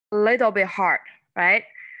a little bit hard, right?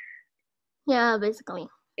 Yeah, basically.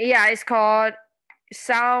 Yeah, it's called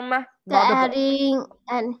sum The multiple. adding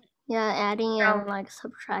and and like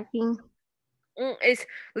subtracting. It's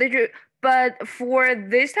literally, but for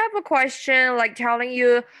this type of question, like telling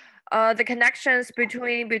you the connections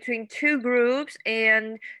between two groups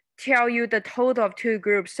and tell you the total of two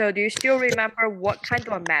groups. So do you still remember what kind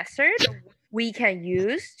of a method we can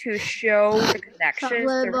use to show the connections?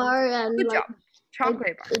 Chocolate bar and Good like job.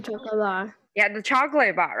 Chocolate bar. the chocolate bar. Yeah, the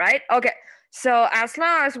chocolate bar, right? Okay. So as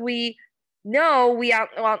long as we know we are,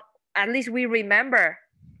 well, at least we remember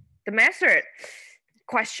the method,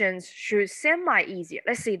 questions should semi-easy.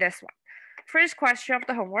 Let's see this one. First question of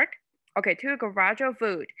the homework. Okay, 2 garage of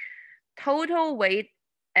food. Total weight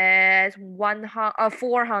is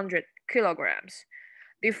 400 kilograms.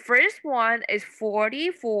 The first one is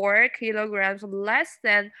 44 kilograms less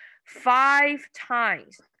than 5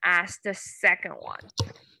 times as the second one.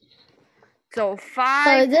 So 5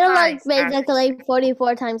 So is it like times basically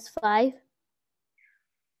 44 times 5?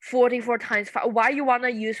 44 times 5. Why you want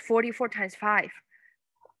to use 44 times 5?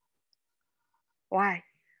 Why?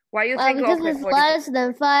 Why you think Because okay, it's 44? less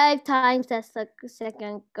than 5 times the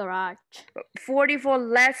second garage. 44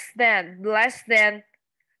 less than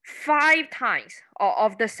 5 times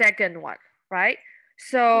of the second one, right?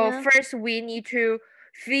 So Yeah. first we need to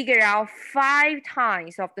figure out 5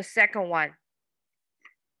 times of the second one.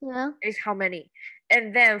 Yeah. Is how many?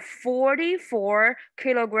 And then 44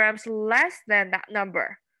 kilograms less than that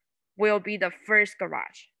number will be the first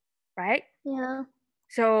garage, right? Yeah.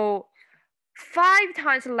 So 5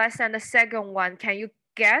 times less than the second one. Can you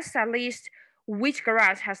guess at least which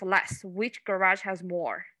garage has less? Which garage has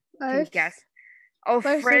more? Can you guess? Oh,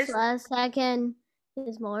 first first is less, second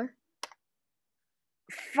is more.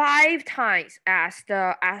 5 times as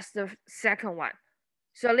the second one.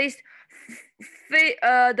 So at least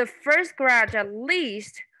the first garage at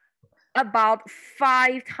least about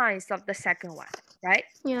 5 times of the second one, right?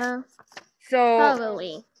 Yeah. So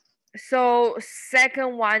Probably. So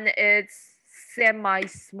second one is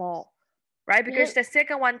semi-small, right? Because the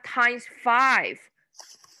second one times 5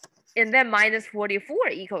 and then minus 44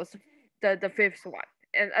 equals the fifth one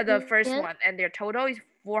and the first one, and their total is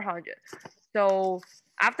 400. So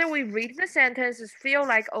after we read the sentences, feel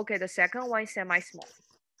like okay, the second one is semi-small,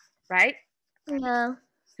 right? Yeah.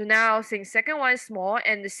 So now since second one is small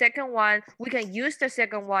and the second one, we can use the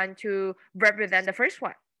second one to represent the first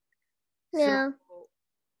one. Yeah. So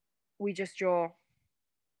we just draw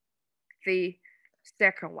the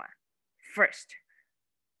second one first,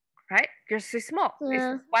 right? Because it's small.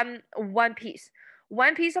 Yeah. It's one piece.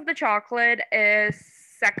 One piece of the chocolate is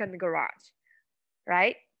second garage,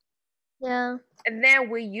 right? Yeah. And then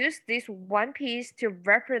we use this one piece to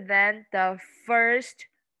represent the first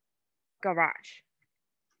garage.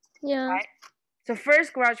 Yeah. Right? So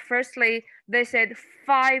first garage, firstly, they said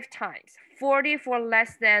 5 times. 44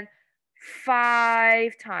 less than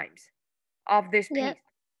 5 times of this piece. Yep.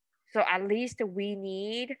 So at least we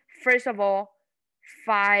need, first of all,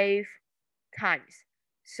 5 times.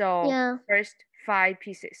 So first 5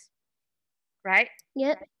 pieces, right?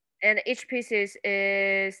 Yep. And each piece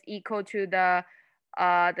is equal to the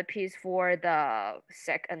piece for the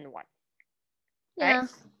second one, right? Yeah.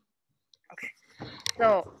 Okay.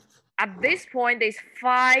 So at this point, there's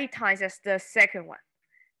 5 times as the second one,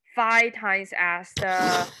 5 times as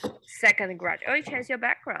the second garage. Oh, you change your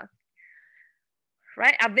background,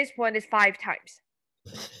 right? At this point, it's 5 times.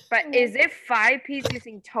 But is it 5 pieces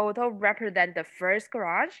in total represent the first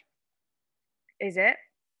garage? Is it?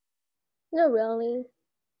 Not really.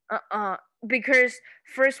 Because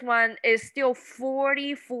first one is still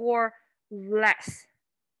 44 less,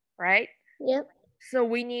 right? Yep. So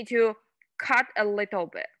we need to cut a little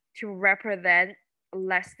bit to represent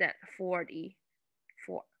less than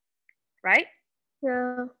 44, right?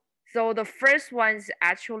 Yeah. So the first one is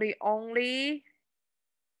actually only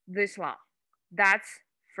this long. That's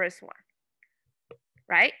first one,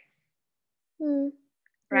 right?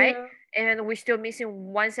 Right? Yeah. And we're still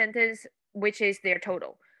missing one sentence, which is their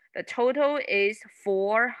total. The total is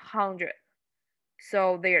 400.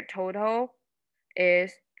 So their total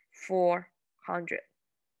is 400,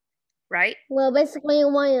 right? Well, basically,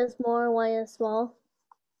 one is more, one is small.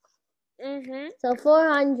 So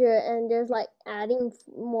 400, and there's like adding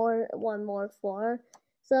one more 4.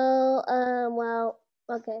 So, well,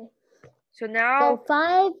 okay. So now. So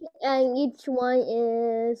 5, and each one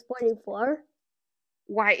is 44.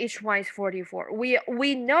 Why each one is 44?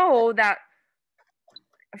 We know that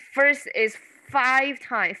first is 5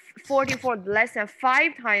 times 44 less than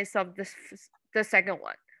 5 times of the second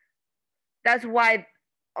one. That's why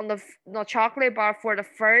on the chocolate bar for the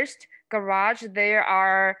first garage, there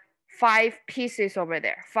are 5 pieces over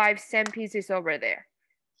there, 5 cent pieces over there,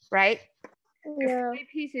 right? Yeah. The 5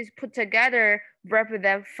 pieces put together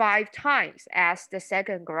represent 5 times as the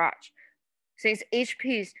second garage, since each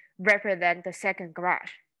piece represents the second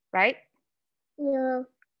garage, right? Yeah.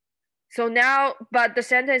 So now, but the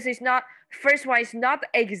sentence is not, first one is not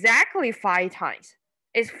exactly 5 times.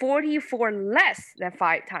 It's 44 less than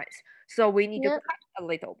 5 times. So we need to cut a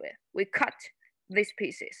little bit. We cut these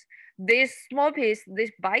pieces. This small piece,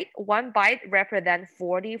 this bite, one bite represents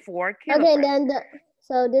 44 kilograms. Okay, then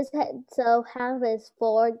so half is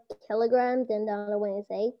 4 kilograms, and the other one is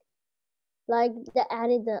 8. Like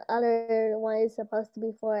the other one is supposed to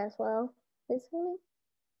be 4 as well. Basically.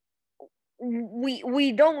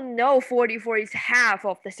 We don't know 44 is half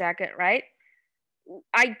of the second, right?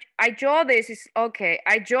 I draw this is okay.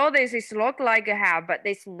 I draw this is look like a half, but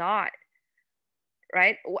it's not,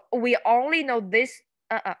 right? We only know this.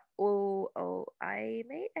 I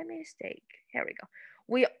made a mistake. Here we go.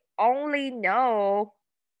 We only know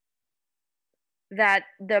that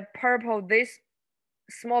the purple, this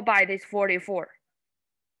small bite is 44.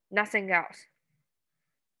 Nothing else,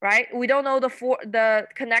 right? We don't know the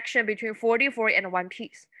connection between 44 and one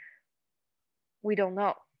piece. We don't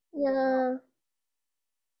know. Yeah.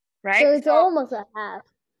 Right? So it's almost a half.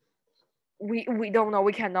 We don't know.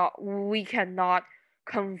 We cannot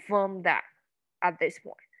confirm that at this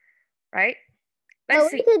point, right?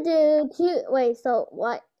 Let's see. We could do 2. Wait, so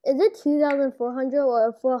what is it? 2,400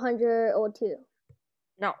 or 402?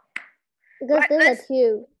 No, because there's a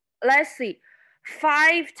 2. Let's see.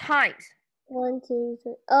 5 times. 1, 2,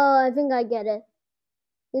 3. Oh, I think I get it.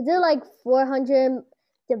 Is it like 400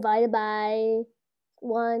 divided by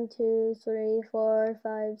 1, 2, 3, 4,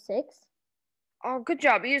 5, 6? Oh, good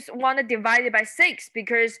job. You just want to divide it by 6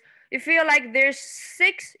 because you feel like there's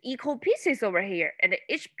 6 equal pieces over here, and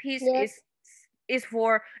each piece is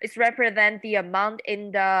represent the amount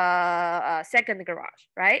in the second garage,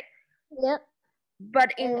 right? Yep.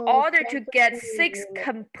 But in order to get 6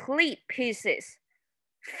 complete pieces,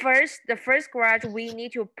 the first garage we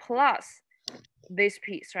need to plus this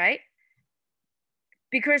piece, right?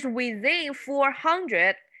 Because within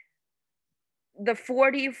 400, the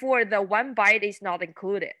 44, the one byte is not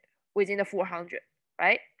included within the 400,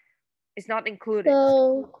 right? It's not included.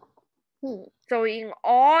 So in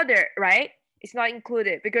order, right? It's not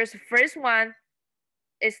included because the first one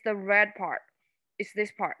is the red part. It's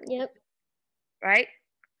this part. Yep. Right?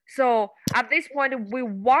 So at this point, we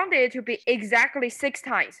want it to be exactly 6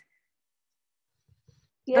 times.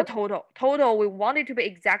 Yep. The total. Total, we want it to be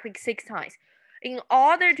exactly 6 times. In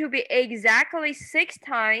order to be exactly 6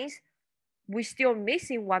 times, we're still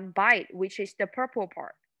missing one byte, which is the purple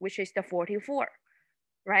part, which is the 44,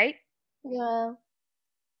 right? Yeah.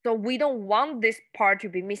 So we don't want this part to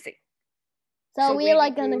be missing. So we're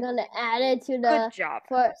like gonna add it to the. Good job.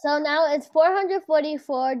 So now it's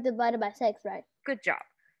 444 divided by 6, right? Good job.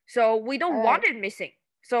 So we don't want it missing.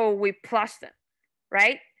 So we plus them,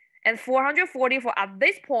 right? And 444 at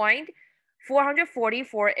this point,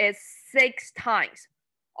 444 is 6 times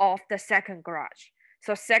of the second garage.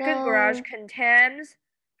 So second garage contains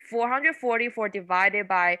 444 divided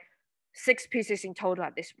by 6 pieces in total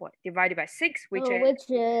at this point. Divided by 6, which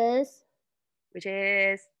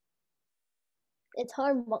is it's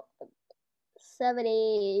hard.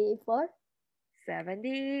 74.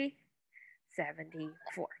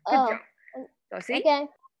 74. Good job. So see? Okay.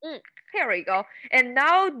 Here we go. And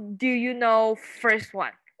now, do you know first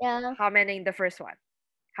one? Yeah. How many in the first one?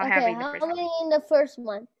 How many in the first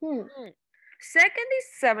one? Second is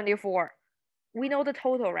 74. We know the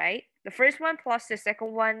total, right? The first one plus the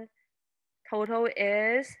second one, total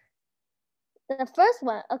is? The first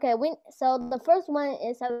one. Okay, so the first one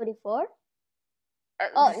is 74.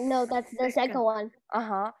 No, that's the second one.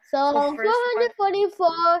 So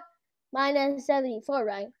 444 minus 74,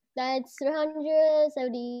 right? That's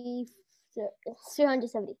 370.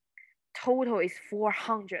 Total is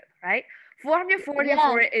 400, right?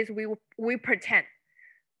 444 is we pretend.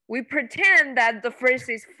 We pretend that the first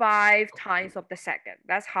is 5 times of the second.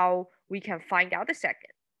 That's how we can find out the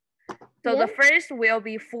second. So the first will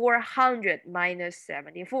be 400 minus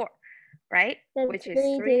 74, right? Which is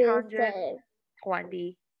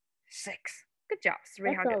 326. Good job,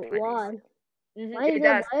 326. That's a lot. It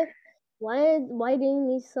why do you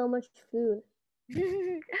need so much food?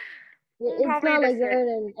 It's Probably not like you're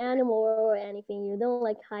an animal or anything. You don't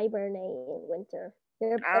like hibernate in winter.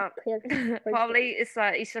 Probably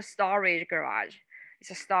it's a storage garage.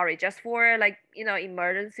 It's a storage just for like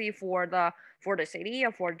emergency for the city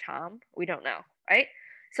or for the town. We don't know, right?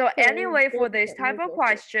 So anyway, for this type of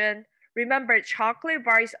question, remember chocolate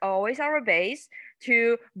bar is always our base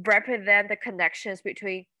to represent the connections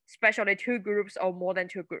between especially two groups or more than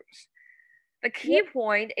two groups. The key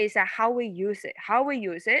point is that how we use it. How we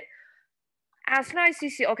use it, as long as you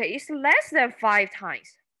see, okay, it's less than 5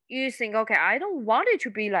 times. You think, okay, I don't want it to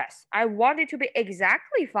be less. I want it to be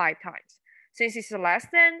exactly 5 times. Since it's less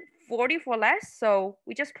than 44 less, so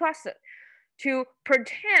we just plus it to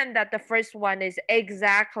pretend that the first one is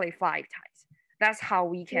exactly 5 times. That's how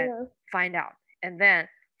we can find out. And then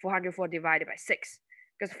 404 divided by 6.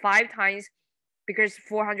 Because 5 times, because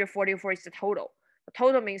 444 is the total. The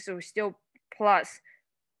total means we still plus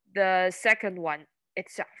the second one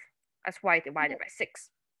itself. That's why divided by 6.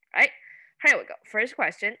 Right? Here we go. First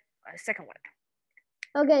question, second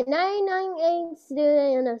one. Okay, 998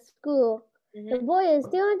 students in a school. The boy is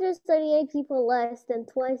 238 people less than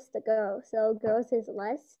twice the girl. So girls is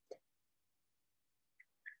less.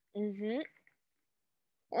 And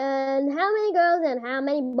how many girls and how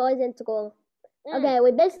many boys in school? Okay,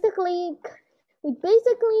 we basically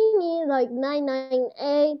need like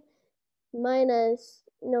 998 minus,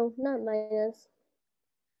 no, not minus.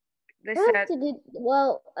 They said,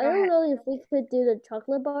 well, I don't know if we could do the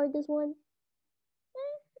chocolate bar, this one.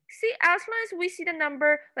 See, as long as we see the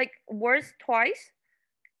number like words twice,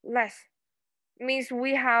 less means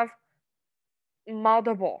we have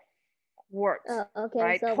multiple words. Okay,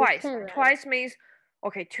 right? so Twice. Twice means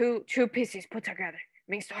okay, two pieces put together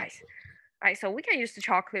means twice. Right? So we can use the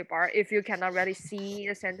chocolate bar if you cannot really see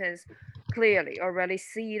the sentence clearly or really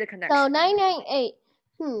see the connection. So 998.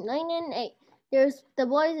 998. There's the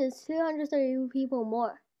boys is 232 people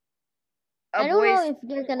more. I don't know if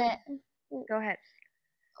you're gonna. Go ahead.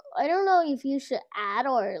 I don't know if you should add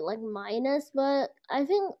or like minus, but I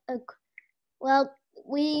think well,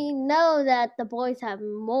 we know that the boys have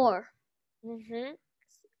more.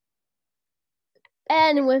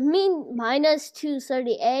 And with me minus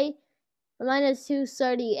 238,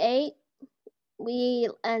 we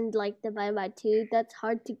and like divide by 2. That's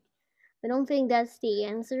hard to. I don't think that's the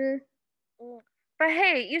answer. But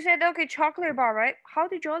hey, you said okay, chocolate bar, right? How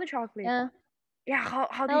to draw the chocolate bar? Yeah,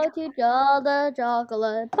 how to draw the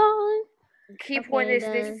chocolate bar? Key point is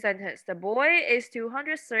this sentence. The boy is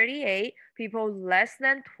 238 people less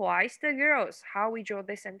than twice the girls. How we draw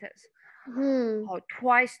this sentence? Oh,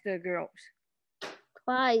 twice the girls.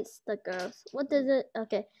 Twice the girls. What does it?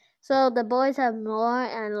 Okay, so the boys have more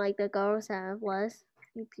and like the girls have less.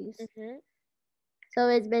 So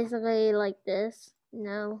it's basically like this.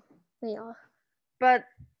 No, we are. But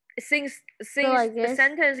since the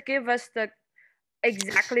sentence give us the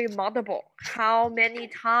exactly multiple, how many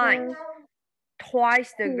times?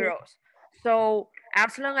 Twice the girls. So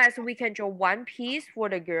as long as we can draw one piece for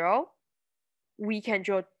the girl, we can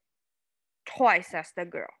draw twice as the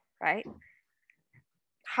girl, right?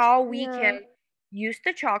 How we can use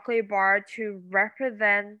the chocolate bar to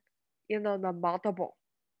represent, the multiple,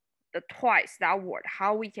 the twice, that word.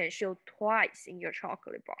 How we can show twice in your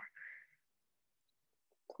chocolate bar.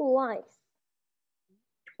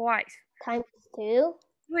 Twice. Times 2?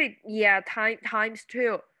 Wait, yeah, times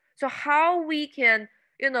 2. So how we can,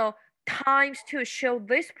 times 2 show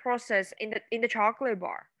this process in the chocolate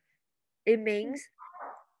bar? It means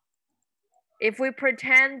if we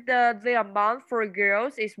pretend the amount for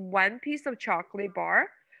girls is 1 piece of chocolate bar,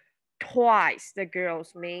 twice the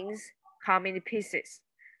girls means how many pieces?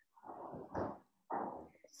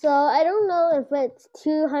 So I don't know if it's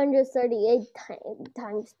 238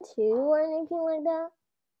 times 2 or anything like that.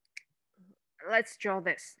 Let's draw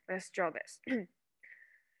this. I'll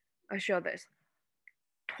show this.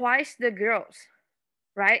 Twice the girls,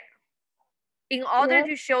 right? In order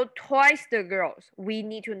to show twice the girls, we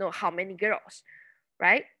need to know how many girls,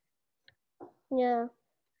 right? Yeah.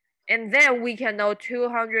 And then we can know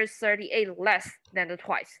 238 less than the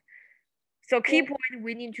twice. So key point,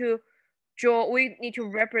 we need to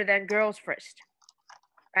represent girls first,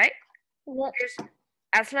 right? Because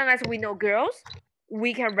as long as we know girls,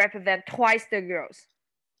 we can represent twice the girls.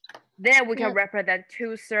 Then we can represent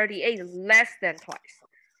 238 less than twice,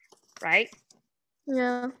 right?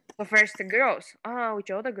 Yeah. So first the girls. We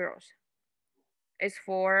draw the girls. It's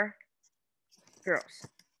for girls,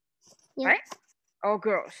 right? All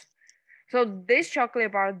girls. So this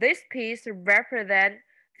chocolate bar, this piece represent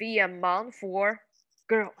the amount for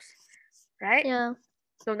girls, right? Yeah.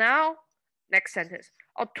 So now, next sentence.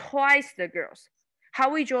 Twice the girls. How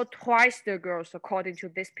we draw twice the girls according to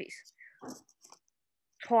this piece?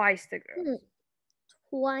 Twice the girls.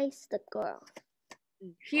 Twice the girls.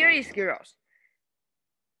 Here is girls.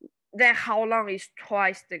 Then how long is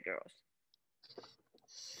twice the girls?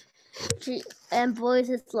 And boys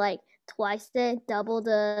is like twice it, double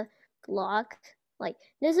the block. Like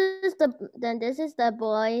this is the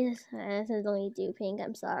boys. This is only do pink.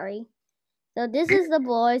 I'm sorry. So this is the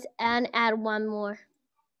boys, and add one more.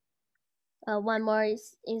 One more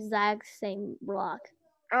is exact same block.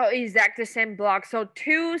 Oh, exact the same block. So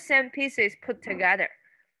 2 same pieces put together,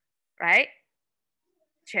 right?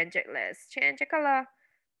 Change it. Let's change the color.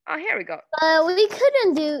 Oh, here we go. We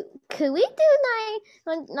couldn't do. Could we do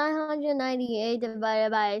 998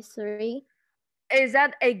 divided by 3? Is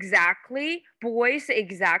that exactly boys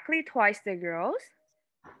exactly twice the girls?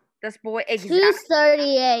 Does boy exactly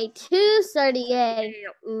 238. 238.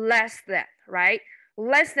 Less than, right?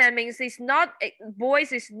 Less than means it's not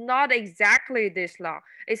boys is not exactly this long.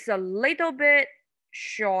 It's a little bit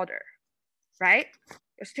shorter, right?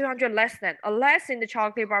 It's 200 less than. A less in the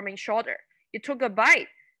chocolate bar means shorter. You took a bite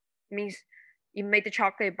means you made the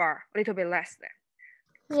chocolate bar a little bit less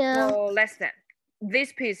than. Yeah. So less than.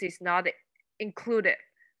 This piece is not included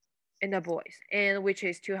in the boys, and which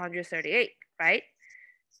is 238, right?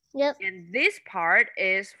 Yep. And this part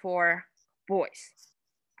is for boys,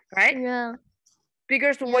 right? Yeah.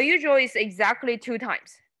 Because what usually is exactly 2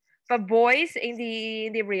 times. But boys in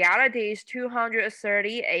the reality is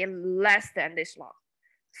 238 less than this long.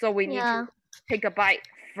 So we need to take a bite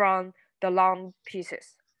from the long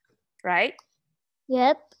pieces, right?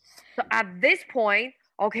 Yep. So at this point,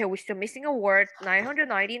 okay, we're still missing a word,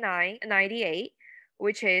 998,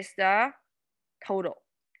 which is the total,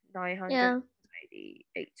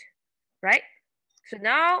 998, right? So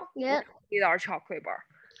now we complete our chocolate bar,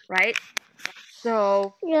 right?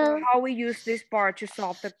 So how we use this bar to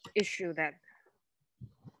solve the issue then?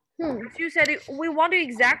 As you said, we want to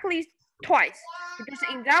exactly twice, because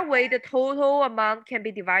in that way the total amount can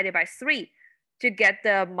be divided by 3 to get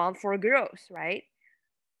the amount for girls, right?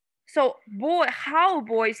 So how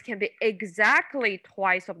boys can be exactly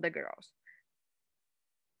twice of the girls?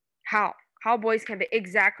 How boys can be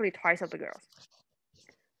exactly twice of the girls?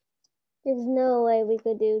 There's no way we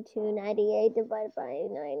could do 298 divided by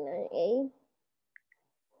 998.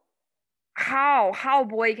 How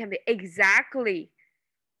boy can be exactly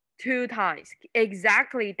 2 times,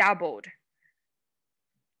 exactly doubled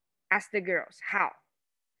as the girls? How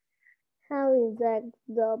is that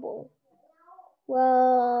double?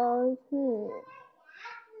 Well,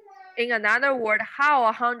 In another word,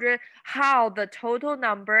 how the total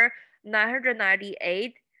number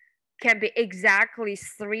 998 can be exactly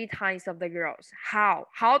 3 times of the girls? How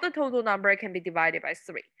the total number can be divided by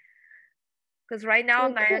 3? Because right now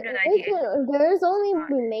 998. There is only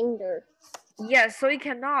remainder. Yes, so it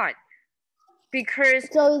cannot, because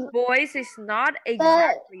boys is not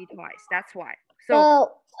exactly twice. That's why.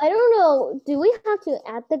 So I don't know. Do we have to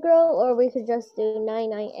add the girl, or we could just do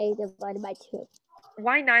 998 divided by 2?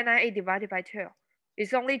 Why 998 divided by 2?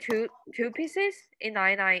 It's only two pieces in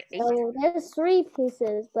 998. So there's 3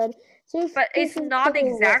 pieces, but it's not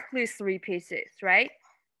exactly 3 pieces, right?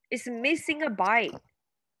 It's missing a bite,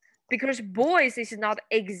 because boys is not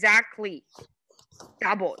exactly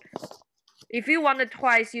doubled. If you want it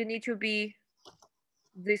twice, you need to be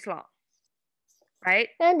this long, right?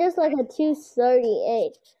 And just like a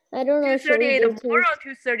 238. I don't know. 238 more or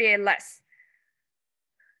 238 less?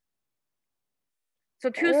 So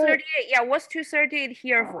 238, yeah, what's 238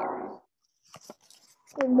 here for?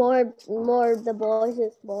 More the boys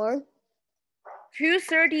is more.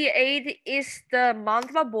 238 is the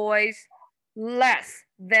amount of boys less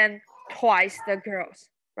than twice the girls,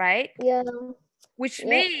 right? Yeah. Which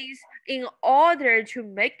means in order to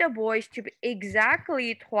make the boys to be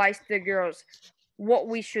exactly twice the girls, what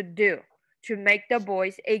we should do to make the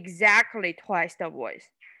boys exactly twice the boys?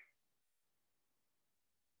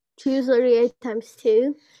 238 times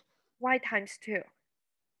 2. Why times 2?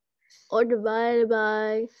 Or divided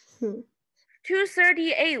by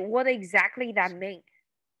 238, what exactly that mean?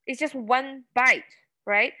 It's just 1 bite,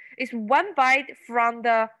 right? It's 1 bite from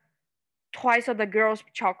the twice of the girls'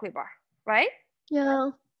 chocolate bar, right? Yeah.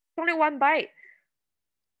 It's only 1 bite.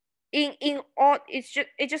 In all, it's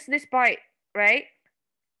just this bite, right?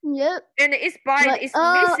 Yep. And its bite is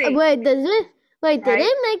missing. Wait, did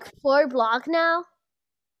it make 4 block now?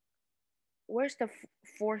 Where's the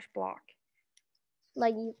 4th block?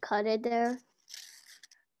 Like you cut it there.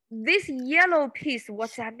 This yellow piece,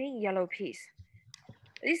 what's that mean, yellow piece?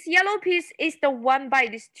 This yellow piece is the 1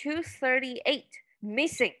 bite, it's 238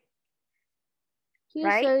 missing.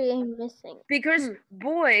 238 missing. Because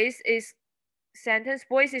boys is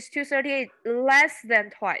 238 less than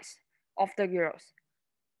twice of the girls.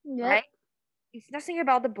 Yep. Right? It's nothing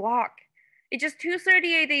about the block. It's just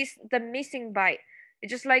 238 is the missing bite.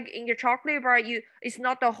 It's just like in your chocolate bar, it's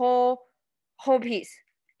not the whole piece.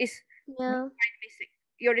 It's missing.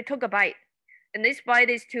 You already took a bite. And this bite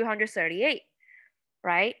is 238,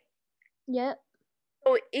 right? Yep.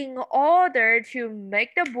 So in order to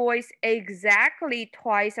make the boys exactly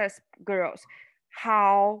twice as girls,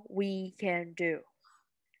 how we can do?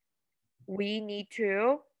 We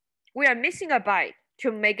are missing a bite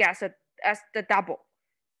to make as the double.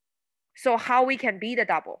 So how we can be the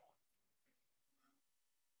double?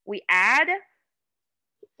 We add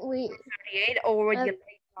 38 or we delete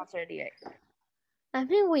 38? I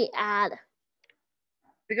think we add.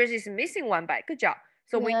 Because it's missing one bite. Good job.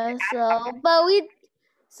 So we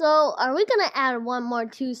So are we gonna add one more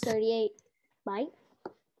 238 bite?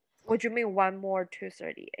 What do you mean one more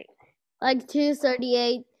 238? Like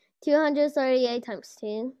 238 times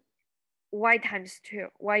 2. Why times 2?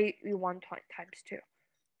 Why you want times 2?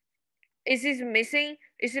 Is it missing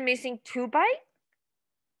 2 bite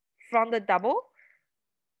from the double?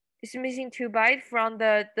 Is it missing 2 bite from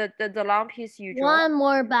the long piece you draw? One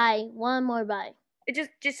more bite. It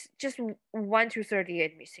just 1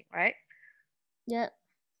 238 missing, right? Yeah.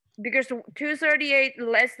 Because 238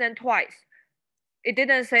 less than twice. It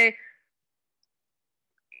didn't say,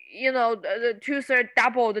 the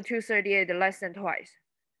double the 238 less than twice.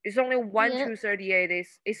 It's only 1 238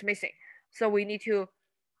 is missing. So we need to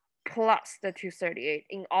plus the 238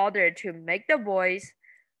 in order to make the boys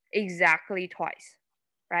exactly twice,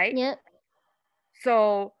 right? Yeah.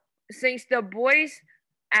 So since the boys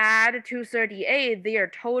add 238, their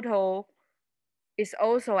total is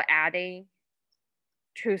also adding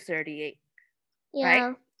 238,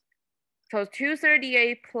 right? So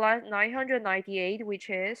 238 plus 998, which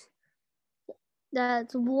is?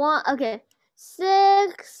 That's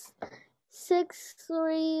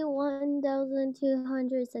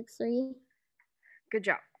 1,263. Good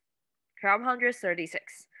job.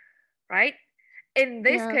 1,236, right? In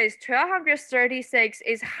this case, 1,236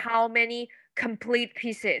 is how many complete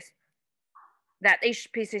pieces? That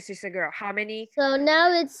each piece is a girl. How many? So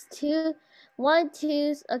now it's 2, 1,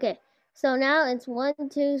 2. Okay. So now it's 1,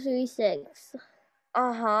 2, 3, 6.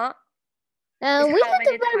 Uh-huh. We can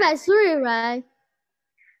divide by 3, right?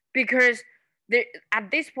 Because at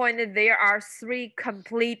this point, there are 3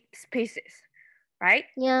 complete pieces, right?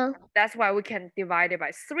 Yeah. That's why we can divide it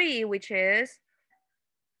by 3, which is?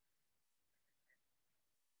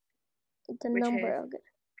 The number of it.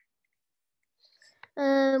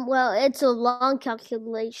 Well, it's a long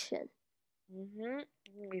calculation.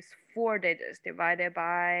 It's 4 digits divided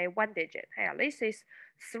by 1 digit. Hey, at least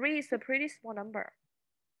 3 is a pretty small number.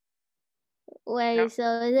 Wait,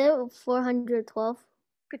 so is it 412?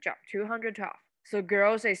 Good job, 212. So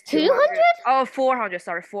girls is 200? Oh, 400.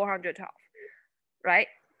 Sorry, 412. Right?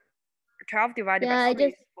 12 divided by 3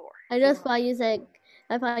 is 4. I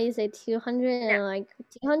thought you said 200 and like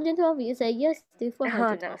 212. You say yes, do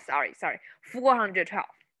 412. No, sorry. 412,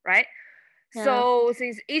 right? Yeah. So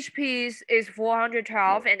since each piece is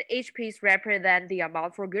 412 and each piece represents the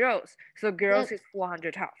amount for girls. So girls is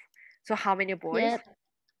 412. So how many boys?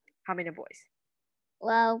 How many boys?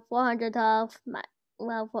 Well, 412.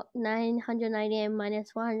 Well, 998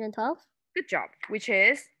 minus 412. Good job. Which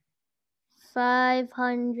is?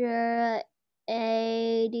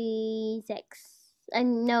 586.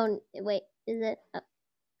 No, wait, is it?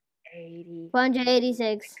 80.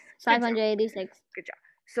 486. 586. Good job.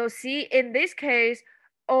 So see, in this case,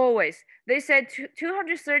 always, they said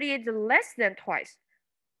 238 is less than twice.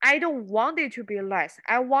 I don't want it to be less.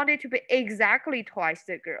 I want it to be exactly twice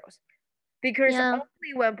the girls. Because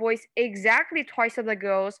only when boys exactly twice of the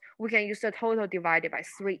girls, we can use the total divided by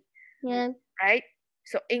 3. Yeah. Right?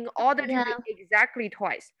 So in order to be exactly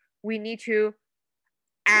twice, we need to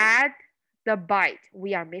add the bite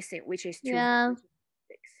we are missing, which is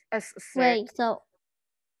 206. Wait, so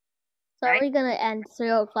are we gonna end 3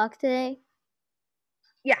 o'clock today?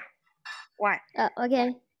 Yeah. Why?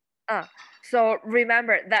 Okay. So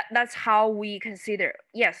remember that's how we consider.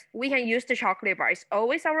 Yes, we can use the chocolate bar. It's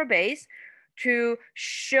always our base to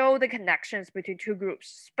show the connections between 2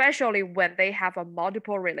 groups, especially when they have a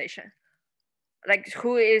multiple relation. Like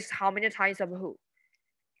who is how many times of who.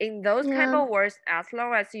 In those kind of words, as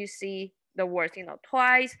long as you see the words,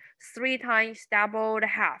 twice, 3 times, doubled,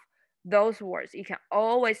 half, those words, you can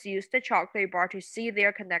always use the chocolate bar to see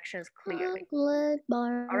their connections clearly. Chocolate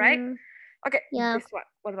bar. All right? Okay, this one.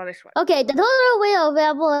 What about this one? Okay, the total weight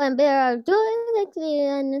available and beer are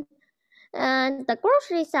doing and the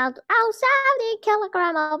grocery sell 70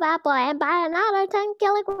 kilograms of apple and buy another 10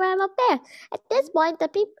 kilograms of pear. At this point, the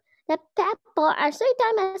apple are 3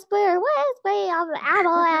 times as big weight of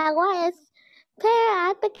apple and 1 is pear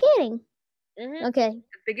at beginning. Okay.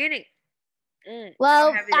 Beginning.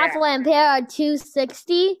 Well, apple and pear are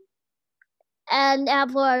 260, and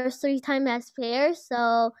apple are 3 times as pears.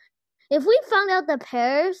 So if we found out the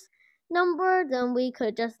pears number, then we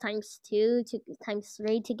could just times 2 to times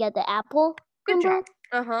 3 to get the apple. Good job.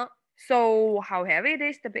 So how heavy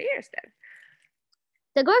is the pears then?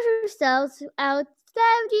 The grocery sells out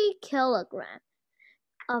 70 kilograms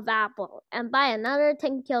of apple and buy another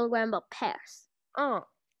 10 kilograms of pears.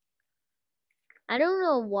 I don't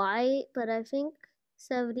know why, but I think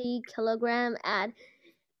 70 kilograms at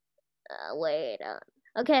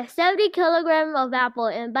okay, 70 kilograms of apple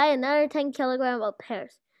and buy another 10 kilograms of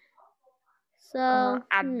pears. So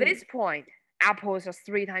at this point, apples are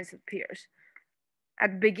 3 times pears.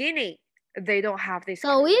 At the beginning, they don't have this.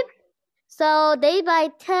 So they buy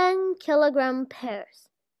 10 kilogram pears.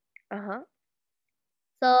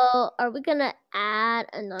 So are we gonna add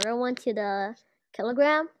another one to the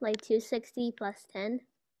kilogram, like 260 plus 10?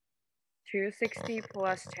 260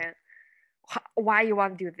 plus 10. Why you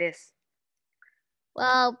want to do this?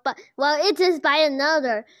 Well, it is by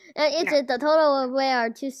another, and it is the total of weight are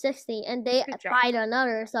 260, and they buy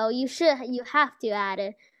another. So you have to add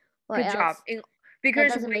it. Good job.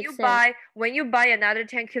 Because when you buy another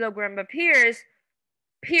 10 kilogram of pears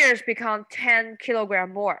become 10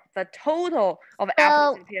 kilogram more. The total of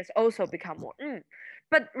apples and pears also become more.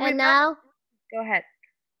 But now, go ahead.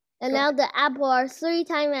 And now the apple are 3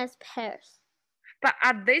 times as pears. But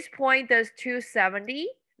at this point, there's 270.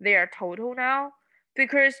 They are total now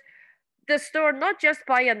because the store not just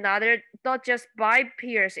buy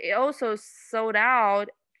pears, it also sold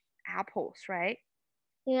out apples, right?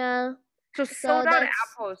 Yeah. So sold out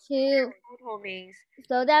apples total means.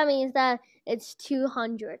 So that means that it's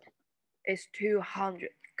 200. It's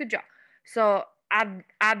 200. Good job. So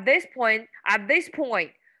at this point,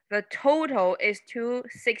 the total is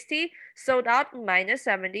 260. Sold out minus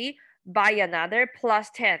 70. Buy another plus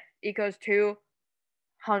 10 equals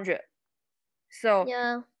 200. So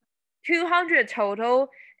 200 total,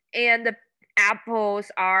 and the apples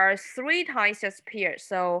are 3 times as pears.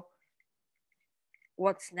 So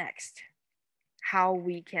what's next? How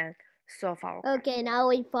we can solve our question? Okay, now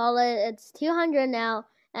we follow it. It's 200 now,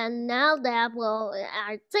 and now the apple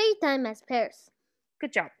are 3 times as pears.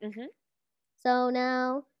 Good job. So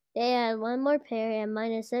now they add one more pear and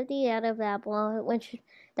minus 50 out of apple, which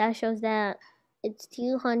that shows that it's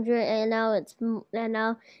 200, and now it's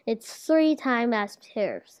 3 times as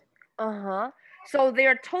pears. So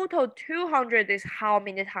their total 200 is how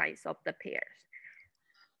many times of the pears?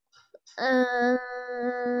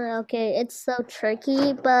 Okay, it's so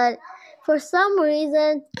tricky, but for some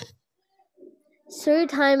reason 3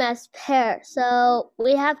 times as pear. So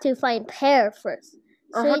we have to find pear first.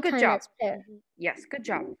 3 good times job. as pear. Yes, good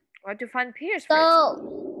job. We have to find pears first.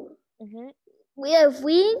 So if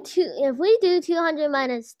we do 200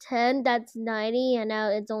 minus 10, that's 90, and now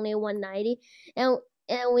it's only 190. And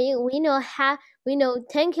we know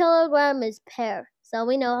 10 kilogram is pear. So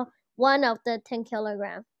we know one of the 10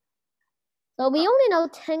 kilogram. So we only know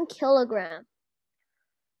 10 kilogram.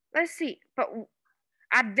 Let's see. But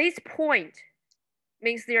at this point,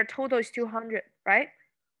 means their total is 200, right?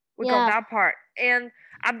 We got that part. And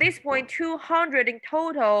at this point, 200 in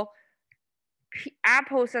total,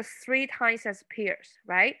 apples are 3 times as pears,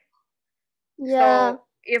 right? Yeah. So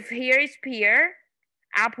if here is pear,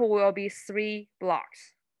 apple will be 3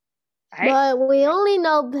 blocks. Right? But we only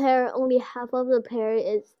know pear, only half of the pear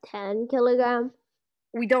is 10 kilogram.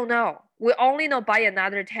 We don't know. We only know buy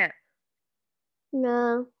another 10.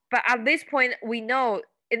 No. But at this point, we know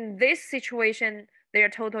in this situation, their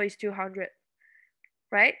total is 200.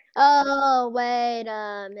 Right? Oh, wait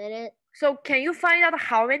a minute. So can you find out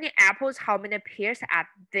how many apples, how many pears at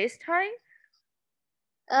this time?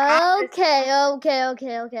 Okay. I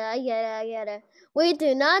get it. We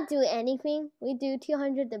do not do anything. We do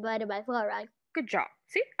 200 divided by 4, right? Good job.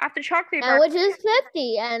 See, after chocolate bar, which is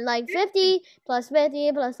 50, and like 50 plus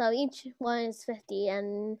 50 plus so each one is 50,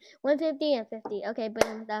 and 150 and 50. Okay,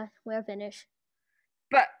 boom, we're finished.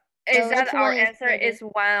 But is that our answer is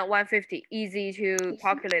 150? Easy to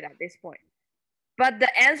calculate at this point. But the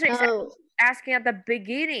answer is asking at the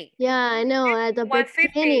beginning. Yeah, I know, at the 150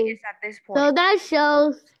 beginning. is at this point. So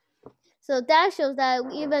that shows that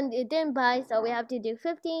even it didn't buy, so we have to do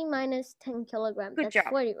 50 minus 10 kilograms. Good job.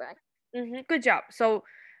 40, right? Good job. So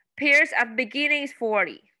pears at the beginning is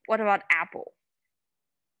 40. What about apple?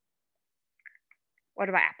 What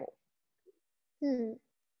about apple?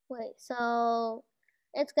 Wait, so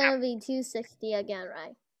it's gonna be 260 again,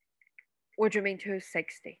 right? What do you mean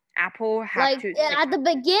 260? Apple have like 260. at the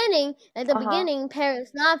beginning, pair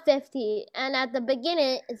is not 50, and at the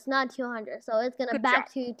beginning it's not 200. So it's gonna Good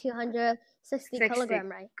back job. to 260 kilogram,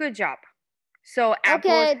 right? Good job. So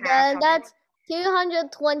apples Okay, have then that's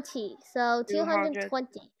 220. So 220.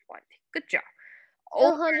 220. Good job.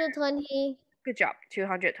 220. Good job.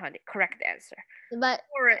 220. Correct answer. But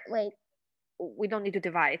Or wait. we don't need to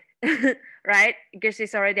divide, right? Because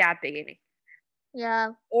it's already at the beginning.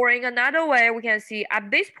 Yeah. Or in another way, we can see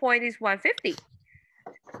at this point is 150.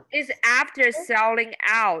 It's after selling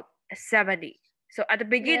out 70. So at the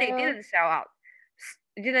beginning, it didn't sell out.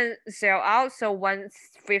 It didn't sell out, so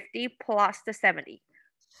 150 plus the 70,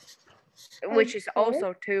 which is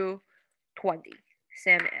also 220.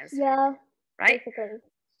 Same answer. Yeah. Right? Basically.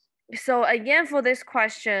 So again, for this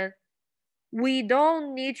question, we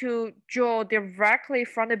don't need to draw directly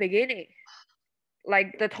from the beginning.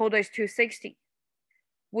 Like the total is 260.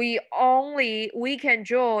 We can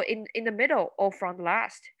draw in the middle or from the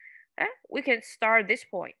last. We can start this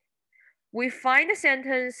point. We find the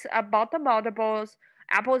sentence about the multiples.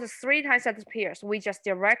 Apples is 3 times as pears. We just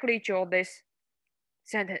directly draw this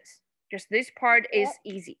sentence. Just this part is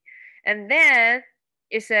easy. And then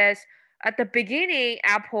it says at the beginning,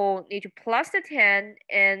 apple need to plus the 10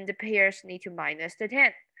 and the pears need to minus the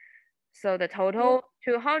 10. So the total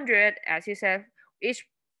 200, as you said, each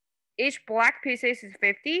black pieces is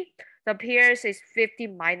 50. The pears is 50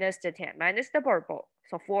 minus the 10, minus the purple.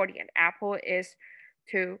 So 40, and apple is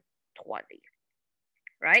 220.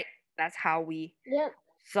 Right? That's how we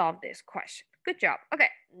solve this question. Good job. Okay,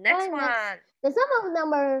 next one. The sum of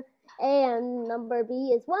number A and number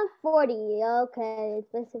B is 140. Okay, it's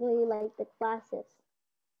basically like the classes.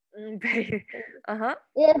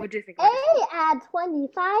 If what do you think? A add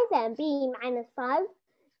 25 and B minus 5,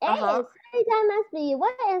 A is 3 times B.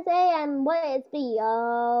 What is A and what is B?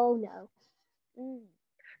 Oh no.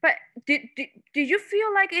 But did you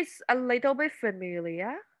feel like it's a little bit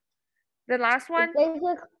familiar? The last one?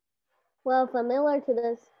 Well, familiar to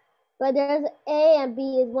this. But there's A and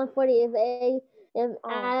B is 140. If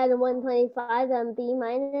add 125 and B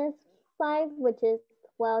minus 5, which is,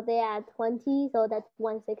 well, they add 20, so that's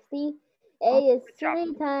 160. A is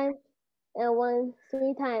 3 times and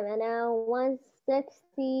 3 times, and now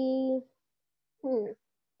 160.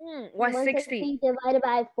 160 divided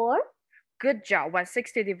by 4. Good job.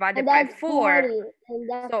 160 divided by 4. 40, and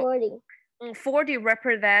that's 40. 40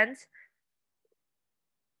 represents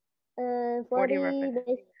 40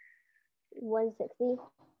 represents 160.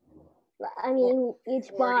 I mean, each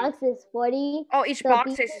box is 40. Oh, each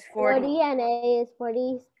box is 40. And A is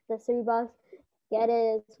 40. The 3 box get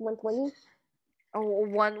it is 120. Oh,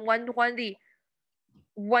 120.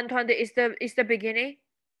 120 is the beginning.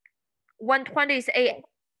 120 is A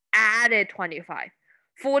added 25.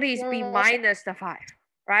 40 is B minus the 5,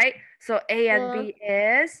 right? So A and B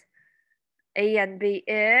is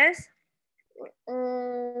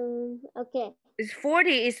okay. Is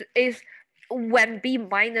 40 is when B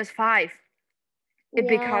minus 5. It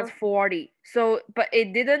becomes 40. So but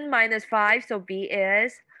it didn't minus 5, so B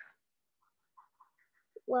is,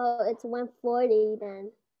 well, it's 140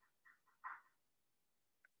 then.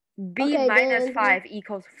 B minus 5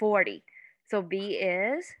 equals 40. So B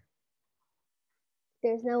is,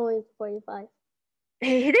 there's no way it's 45.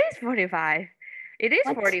 It is 45. It is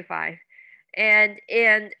 45. And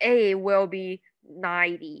A will be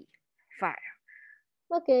 95.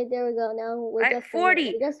 Okay, there we go. Now we're just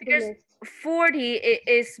 40. Because 40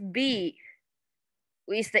 is B.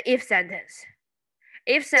 Is the if sentence.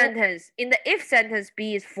 If sentence. In the if sentence,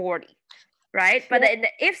 B is 40. Right? But in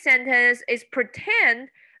the if sentence, it's pretend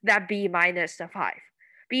that B minus the 5.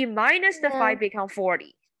 B minus the 5 becomes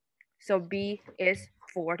 40. So B is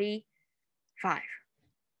 45.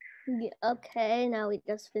 Okay, now we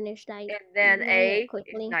just finished that. And then A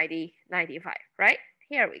is 95, right?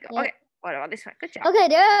 Here we go. Okay, what about this one? Good job. Okay,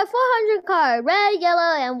 there are 400 cars, red,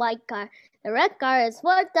 yellow, and white car. The red car is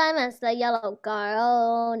 4 times as the yellow car.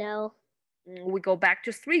 Oh no. We go back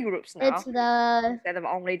to 3 groups now. Instead of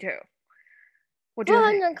only 2. What do you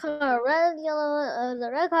think? 400 car, red, yellow.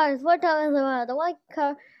 The red car is 4 times the white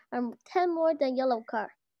car, and 10 more than yellow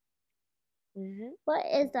car. What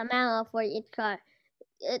is the amount for each car?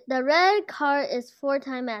 The red car is 4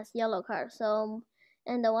 times as yellow car, so,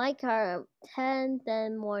 and the white car 10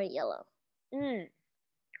 then more yellow.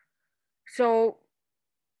 So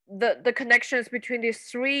the connections between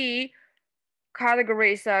these 3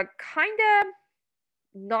 categories are kind of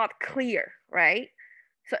not clear, right?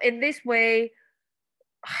 So in this way,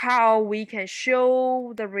 how we can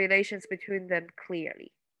show the relations between them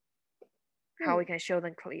clearly. How we can show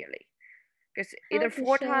them clearly. Because either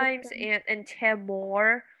 4 times and 10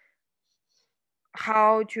 more.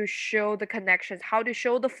 How to show the connections, how to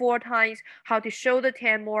show the 4 times, how to show the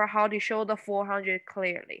 10 more, how to show the 400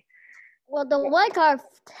 clearly. Well, the white card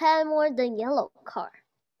 10 more than yellow card.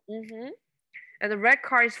 And the red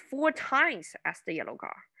card is 4 times as the yellow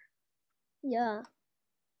card. Yeah.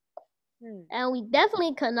 And we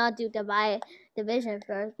definitely cannot do division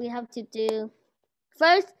first. We have to do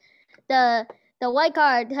first the white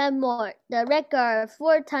card 10 more, the red card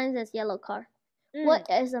 4 times as yellow card. What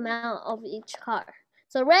is the amount of each card?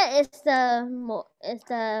 So red is the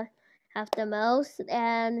have the most,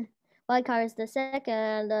 and white card is the second,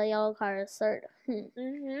 and the yellow card is third.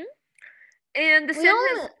 And the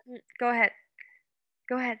sentence. Go ahead.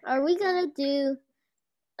 Go ahead. Are we gonna do?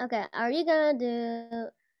 Okay. Are you gonna do?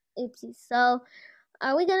 Oopsie. So,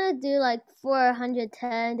 are we gonna do like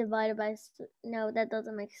 410 divided by? No, that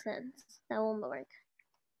doesn't make sense. That won't work.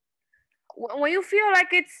 When you feel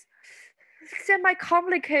like it's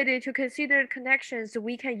semi-complicated to consider connections,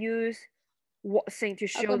 we can use what thing to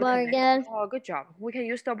show the connection. Again. Oh, good job. We can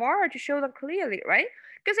use the bar to show them clearly, right?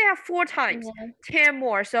 Because they have 4 times, 10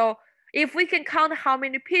 more. So if we can count how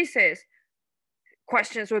many pieces,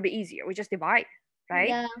 questions will be easier. We just divide, right?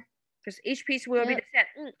 Yeah. Because each piece will be the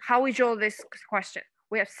same. How we draw this question?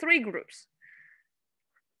 We have 3 groups.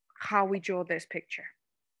 How we draw this picture?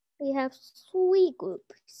 We have sweet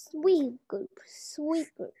group.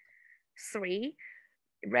 3.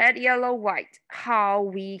 Red, yellow, white. How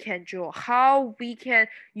we can draw? How we can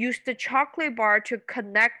use the chocolate bar to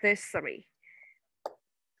connect these 3?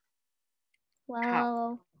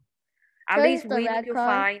 Wow. At least we need to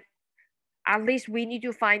find. At least we need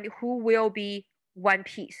to find who will be one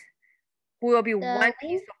piece. Who will be one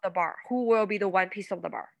piece of the bar? Who will be the one piece of the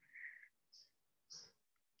bar?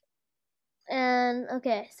 And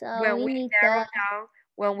okay, so when we narrow down,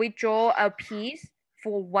 when we draw a piece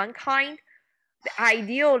for one kind,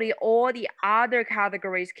 ideally all the other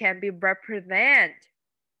categories can be represented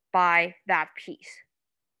by that piece.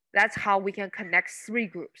 That's how we can connect 3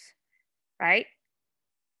 groups, right?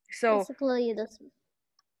 So basically this.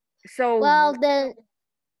 So now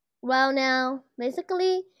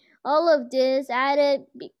basically all of this added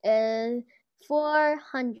is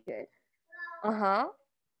 400.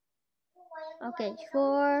 Okay,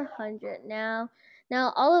 400 now.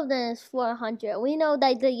 Now all of them is 400. We know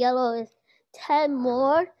that the yellow is 10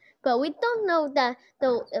 more, but we don't know that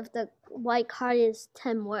if the white card is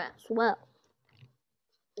 10 more as well.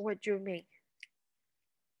 What do you mean?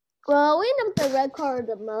 Well, we know the red card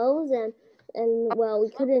the most, and well,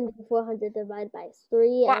 we couldn't do 400 divided by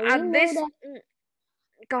 3. Well, and we know that.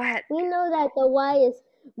 Go ahead. We know that the y is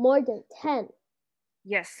more than 10.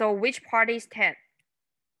 Yes. So which part is 10?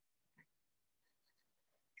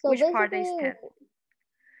 So which part is 10?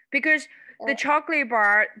 Because the chocolate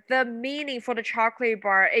bar, the meaning for the chocolate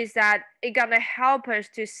bar is that it's gonna help us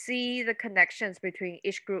to see the connections between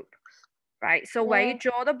each group, right? So when you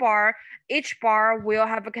draw the bar, each bar will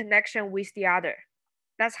have a connection with the other.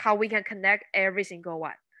 That's how we can connect every single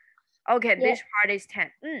one. Okay, this part is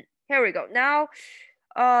 10. Here we go. Now,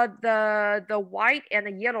 the white and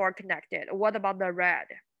the yellow are connected. What about the red?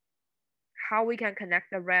 How we can connect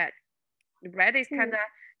the red? The red is kind of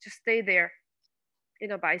just stay there,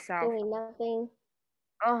 by itself. Doing nothing.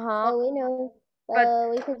 Oh, we know. But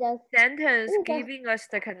we could just sentence giving us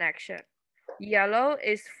the connection. Yellow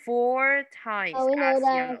is 4 times. We know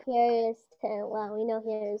that yellow. Here is 10. Well, we know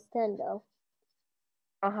here is 10 though.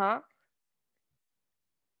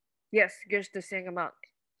 Yes, just the same amount.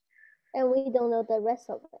 And we don't know the rest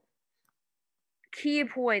of it. Key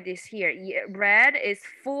point is here. Red is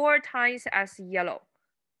 4 times as yellow,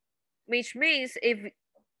 which means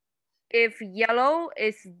if yellow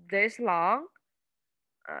is this long,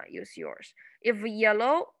 use yours. If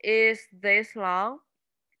yellow is this long,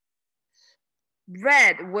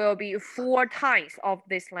 red will be 4 times of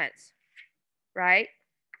this length, right?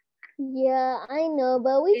 Yeah, I know,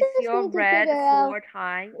 but we just need to figure out 4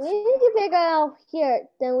 times. We need to figure out here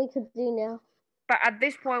than we could do now. But at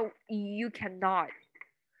this point, you cannot,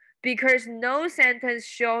 because no sentence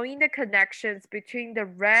showing the connections between the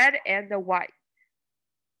red and the white,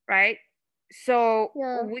 right? So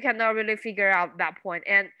we cannot really figure out that point,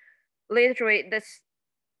 and literally this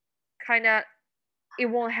kind of, it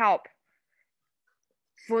won't help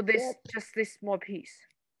for this just this small piece.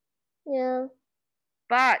 Yeah.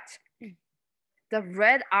 But the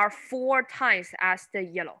red are 4 times as the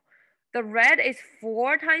yellow. The red is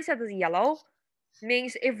 4 times as the yellow,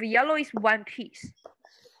 means if yellow is 1 piece,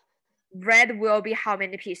 red will be how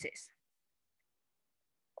many pieces?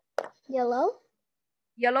 Yellow?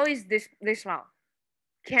 Yellow is this long.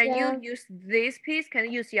 Can you use this piece? Can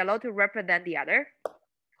you use yellow to represent the other?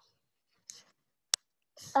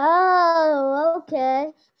 Oh,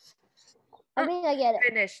 okay. I think I get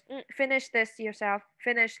it. Finish this yourself.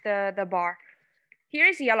 Finish the bar. Here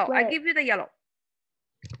is yellow. Wait. I give you the yellow.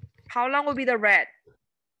 How long will be the red?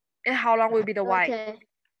 And how long will be the white? Okay.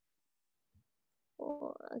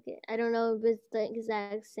 Oh, okay. I don't know if it's the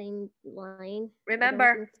exact same line.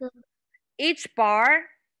 Remember, each bar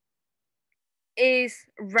is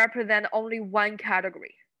represent only one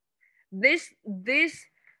category. This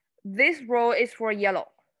row is for yellow,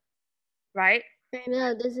 right? I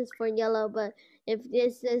know this is for yellow, but if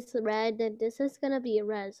this is red, then this is gonna be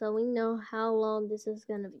red. So we know how long this is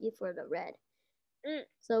gonna be for the red.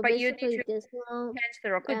 So but basically, you need to this long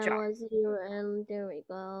Good job. was 0, and there we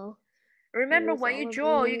go. Remember, when you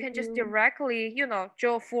draw, you can just directly,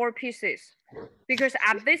 draw 4 pieces, because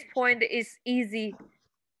at this point it's easy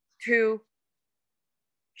to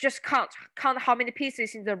just count how many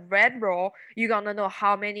pieces in the red row. You're gonna know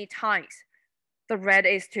how many times the red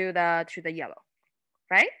is to the yellow,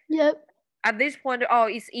 right? Yep. At this point,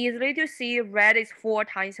 it's easy to see red is 4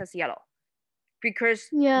 times as yellow, because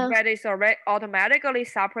red is already automatically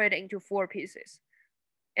separated into 4 pieces,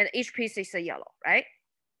 and each piece is a yellow, right?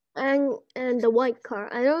 And the white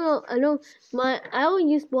card. I don't know. I will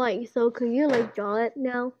use white. So can you draw it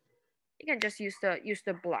now? You can just use the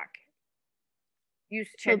black. The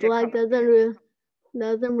black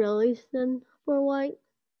doesn't really stand for white.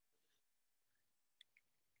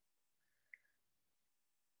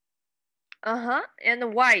 And the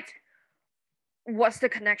white. What's the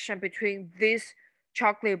connection between this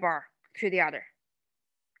chocolate bar to the other?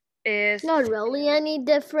 Is not really any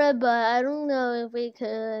different, but I don't know if we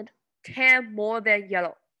could. 10 more than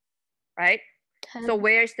yellow, right? 10. So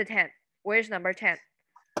where's the 10? Where's number 10?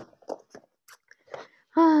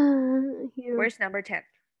 Here. Where's number 10?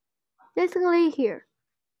 Basically here.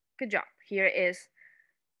 Good job. Here is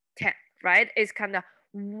 10, right? It's kind of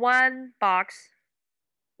one box,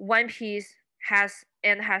 one piece has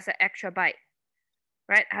an extra bite,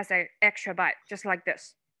 right? Has an extra bite, just like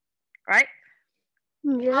this, right?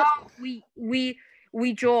 Yep. We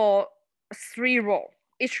draw 3 rows.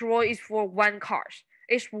 Each row is for one card.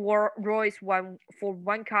 Each row is for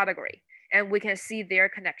one category, and we can see their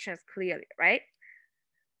connections clearly, right?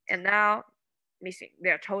 And now missing.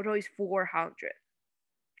 Their total is 400,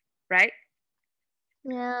 right?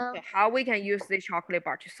 Yeah. So how we can use this chocolate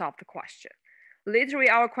bar to solve the question? Literally,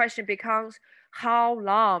 our question becomes, how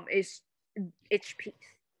long is each piece,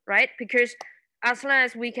 right? Because as long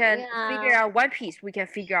as we can figure out one piece, we can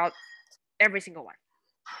figure out every single one.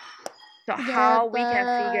 So how we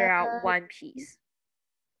can figure out one piece?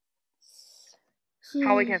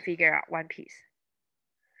 How we can figure out one piece?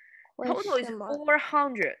 Total is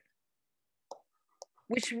 400,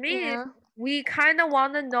 which means we kind of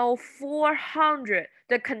want to know 400,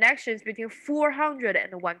 the connections between 400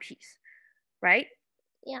 and one piece, right?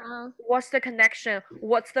 Yeah. What's the connection?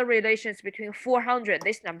 What's the relations between 400,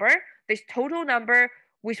 this number, this total number,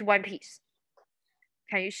 with one piece?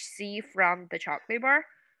 Can you see from the chocolate bar?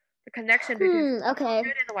 The connection between 400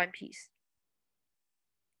 and one piece.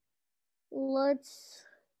 Let's.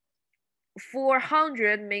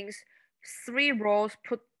 400 means 3 rows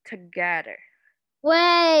put together.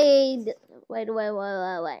 Wait. What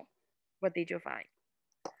did you find?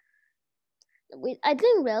 I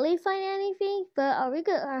didn't really find anything, but are we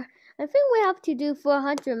good? I think we have to do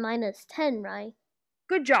 400 minus 10, right?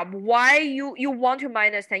 Good job. Why you want to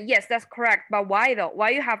minus 10? Yes, that's correct. But why though?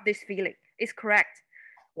 Why you have this feeling? It's correct.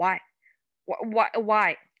 Why?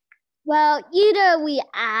 Why? Well, either we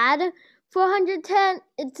add 410,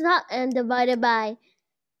 it's not, and divided by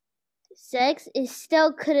 6, it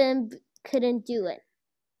still couldn't do it.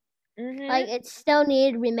 Like it still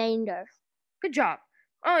needed remainder. Good job.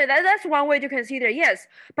 Oh, that's one way to consider. Yes,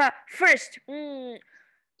 but first,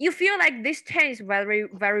 you feel like this 10 is very,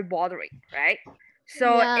 very bothering, right?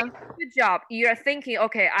 So good job. You're thinking,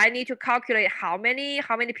 okay, I need to calculate how many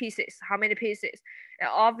pieces. It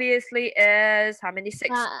obviously is how many? 6.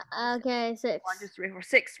 Okay, 6. 1, 2, 3, 4,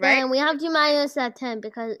 6, right? And we have to minus that 10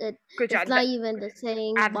 because it's not even the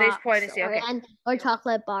same at box this point. It's okay. or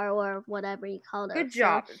chocolate bar or whatever you call it. Good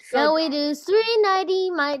job. So then we do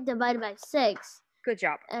 390 divided by 6. Good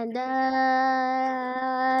job. And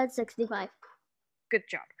that's 65. Good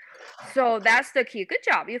job. So that's the key. Good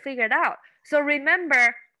job. You figured it out. So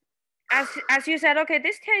remember, as you said, okay,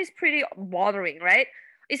 this 10 is pretty bothering, right?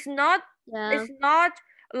 It's not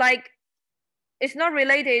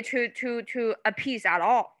related to a piece at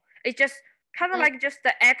all. It's just kind of like just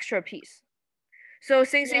the extra piece. So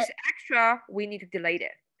since it's extra, we need to delete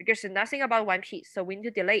it because there's nothing about one piece. So we need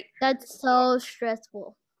to delete. That's so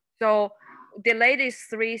stressful. So delete is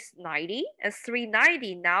 390 and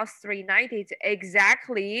 390. Now 390 is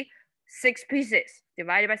exactly 6 pieces.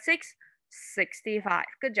 Divided by 6, 65.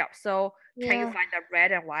 Good job. So can you find the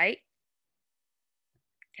red and white?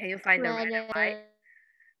 Can you find the red and white?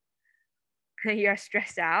 You're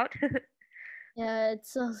stressed out? Yeah,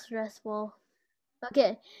 it's so stressful.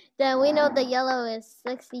 Okay, then we know the yellow is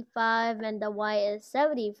 65 and the white is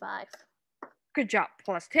 75. Good job.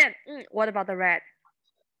 Plus 10. What about the red?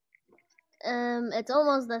 It's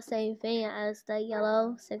almost the same thing as the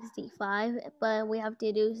yellow, 65, but we have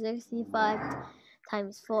to do 65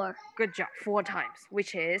 times 4. Good job. 4 times,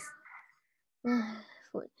 which is?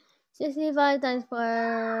 65 times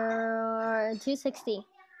 4, 260.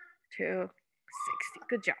 260.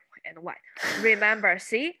 Good job. And white. Remember,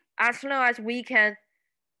 see, as long as we can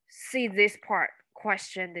see this part,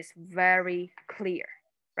 question is very clear,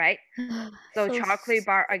 right? So chocolate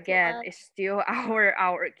bar again is still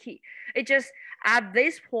our key. It just at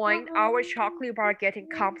this point our chocolate bar getting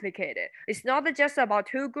complicated. It's not just about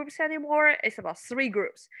 2 groups anymore, it's about 3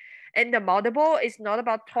 groups. And the multiple is not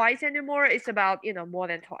about twice anymore, it's about more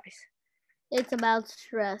than twice. It's about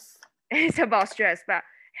stress. It's about stress, but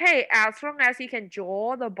hey, as long as you can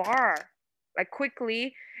draw the bar like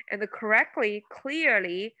quickly and correctly,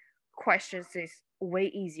 clearly, questions is way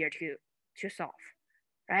easier to solve,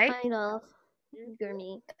 right? Kind of.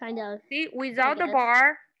 Journey, kind of. See, without the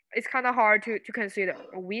bar, it's kind of hard to consider.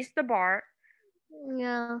 With the bar,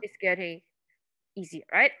 it's getting easier,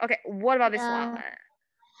 right? Okay, what about this one?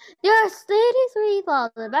 There are 33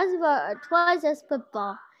 balls. The basketball are twice as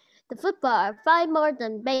football. The football are 5 more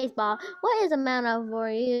than baseball. What is the amount of for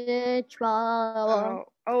each ball?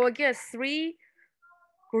 Oh, again, 3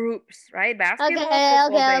 groups, right? Basketball,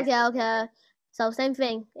 football, baseball. Okay. So same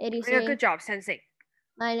thing. 83. Yeah, good job, sensing.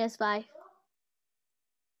 Minus 5.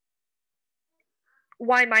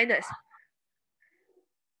 Why minus?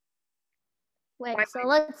 Wait, so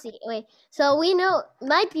let's see. Wait, so we know it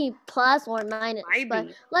might be plus or minus, but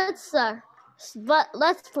let's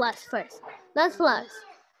plus first. Let's plus.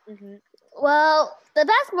 Well, the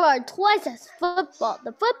basketball are twice as football.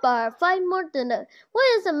 The football are 5 more than the.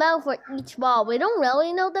 What is the amount for each ball? We don't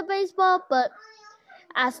really know the baseball, but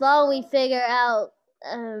as long as we figure out.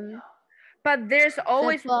 But there's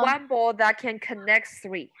always one ball that can connect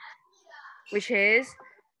 3, which is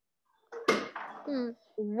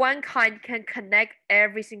one kind can connect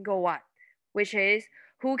every single one, which is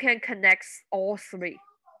who can connect all 3.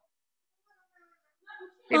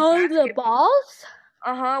 All the balls?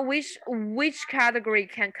 Which category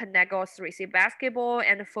can connect all 3? See, basketball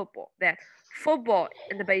and football. Then football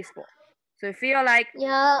and the baseball. So you feel like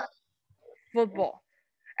football.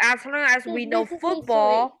 As long as we know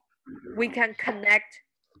football, we can connect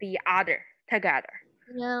the other together.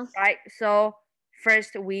 Yeah. Right? So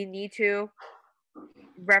first we need to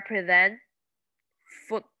represent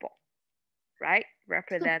football. Right?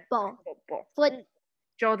 Represent football.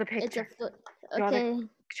 Draw the picture. It's a foot. Okay. Draw the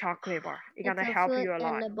chocolate bar. It's gonna help you a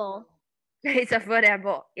lot. And a ball. It's a foot and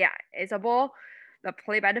ball. Yeah, it's a ball that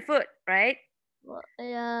play by the foot, right? Well,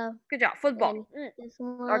 yeah. Good job. Football. This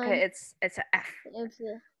one. Okay, it's an F.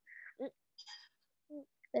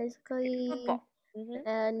 Basically. Football.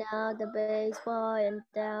 And now the baseball and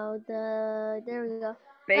now there we go.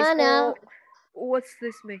 Baseball. Now, what's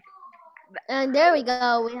this mean? And there we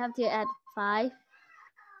go. We have to add 5.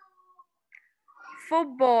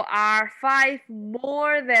 Football are 5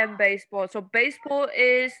 more than baseball. So baseball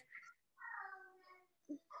is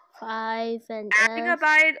 5 and adding a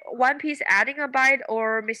byte, one piece adding a byte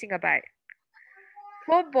or missing a byte.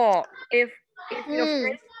 Football, if your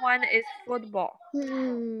first one is football,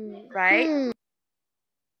 right?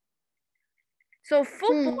 So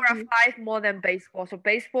football are 5 more than baseball. So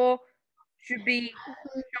baseball should be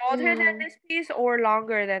shorter than this piece or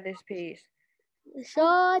longer than this piece.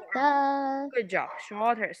 Shorter. Good job,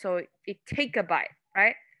 shorter. So it take a byte,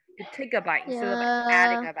 right? You take a byte instead of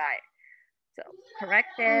adding a byte. So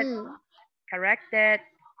correct it. Correct it.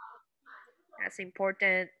 That's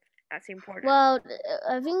important. That's important. Well,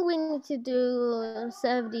 I think we need to do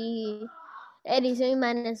 83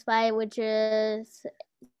 minus 5, which is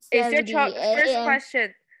 78. First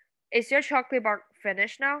question, is your chocolate bar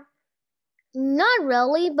finished now? Not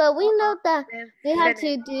really, but we know that we have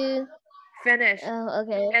to do... Finish. Oh,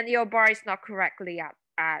 okay. And your bar is not correctly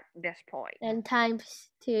at this point. And times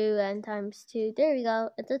 2 and times 2. There we go.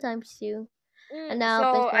 It's a times 2. And now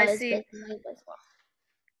so baseball is see.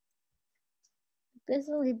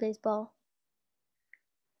 basically baseball.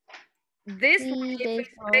 Basically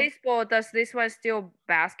baseball. This baseball, does this one still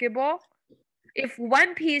basketball? If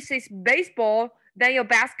one piece is baseball, then your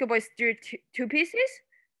basketball is still two pieces?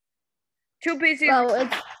 Two pieces. Well,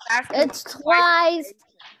 it's twice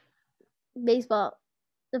baseball.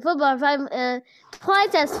 The football,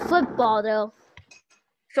 twice as football though.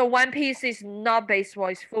 So one piece is not baseball,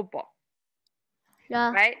 it's football.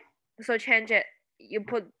 Yeah. Right? So change it. You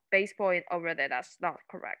put baseball in over there. That's not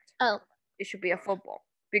correct. Oh. It should be a football.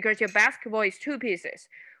 Because your basketball is two pieces.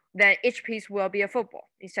 Then each piece will be a football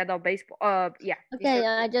instead of baseball. Yeah. Okay,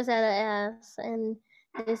 I just added S, and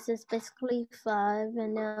this is basically 5,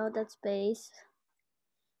 and now that's base.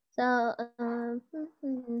 So,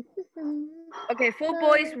 okay,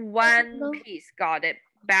 football is one piece. Got it.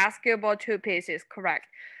 Basketball, two pieces. Correct.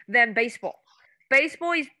 Then baseball.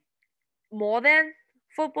 Baseball is more than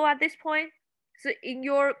football at this point. So in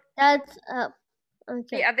your that's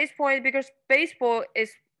okay. At this point, because baseball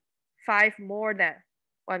is 5 more than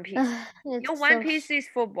one piece. Your one piece is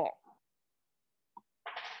football.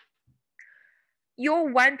 Your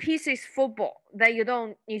one piece is football. Then you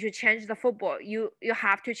don't need to change the football. You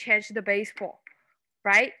have to change the baseball,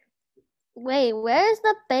 right? Wait, where is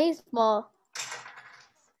the baseball?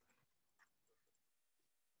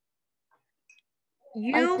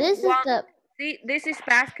 See, this is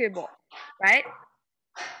basketball, right?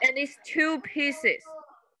 And it's two pieces.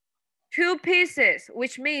 Two pieces,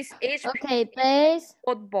 which means each piece base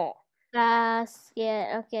football.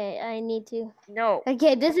 Basket. Okay, I need to. No.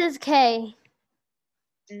 Okay, this is K.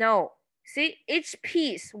 No. See, each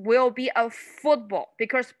piece will be a football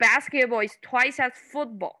because basketball is twice as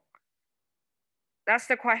football. That's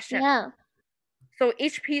the question. Yeah. So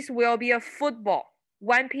each piece will be a football.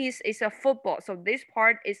 One piece is a football. So this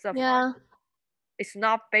part is a football. It's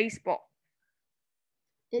not baseball.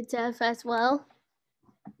 It's F as well.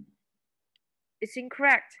 It's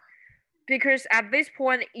incorrect. Because at this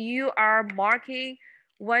point, you are marking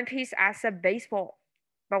one piece as a baseball.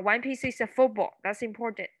 But one piece is a football. That's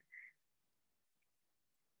important.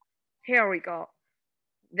 Here we go.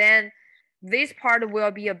 Then this part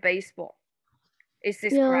will be a baseball. Is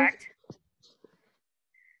this correct?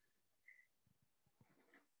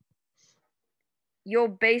 Your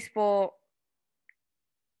baseball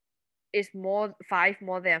is 5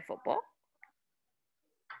 more than football?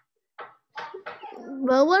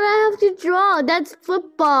 But what I have to draw? That's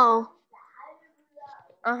football.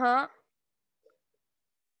 Uh-huh.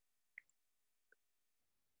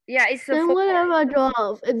 Yeah, it's a then football. What am I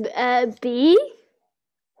draw? B?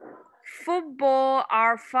 Football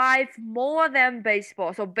are 5 more than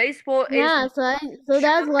baseball. So baseball is so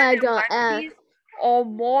that's why I draw F. Or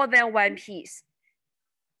more than one piece.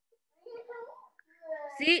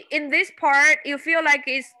 See, in this part, you feel like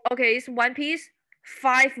it's one piece,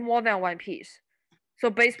 5 more than one piece. So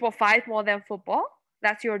baseball 5 more than football.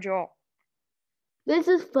 That's your draw. This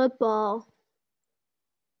is football.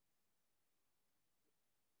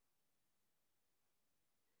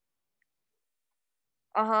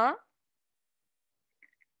 Uh-huh.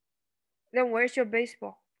 Then where's your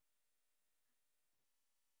baseball?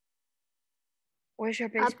 Where's your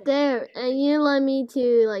baseball? Up there, and you let me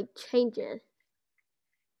to change it.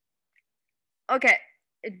 Okay,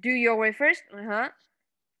 do your way first.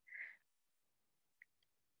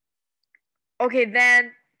 Okay,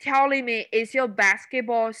 then telling me, is your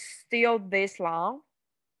basketball still this long?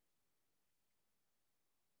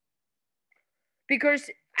 Because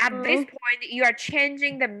at this point, you are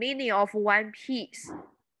changing the meaning of one piece,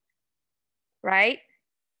 right?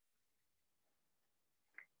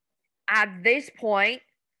 At this point,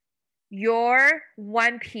 your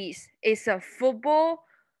one piece is a football,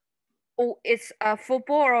 or it's a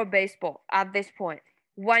football or baseball at this point.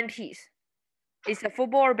 One piece. It's a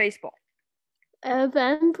football or baseball?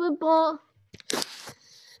 FM football.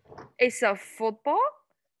 It's a football?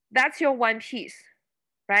 That's your one piece,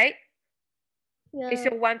 right? Yeah. Is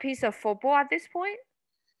your one piece of football at this point?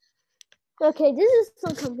 Okay, this is so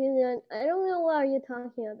confusing. I don't know what are you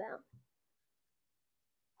talking about.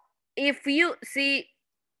 If you see,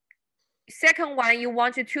 second one, you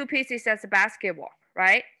want your two pieces as a basketball,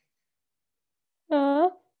 right?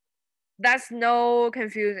 That's no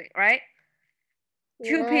confusing, right?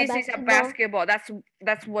 Two pieces of basketball.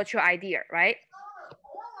 That's what your idea, right?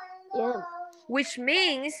 Yeah. Which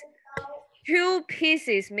means 2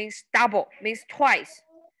 pieces means double, means twice.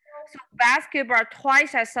 So basketball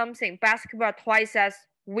twice as something. Basketball twice as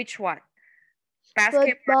which one?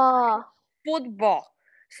 Basketball. Football.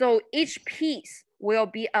 So each piece will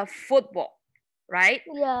be a football, right?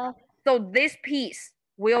 Yeah. So this piece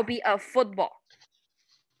will be a football.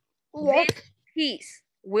 Yeah. This piece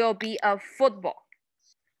will be a football,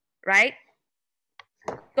 right?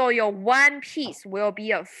 So your one piece will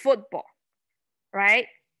be a football. right?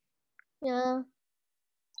 Yeah.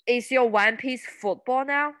 Is your one piece football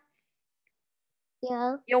now?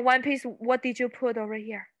 Yeah. Your one piece, what did you put over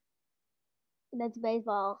here? That's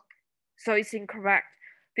baseball. So it's incorrect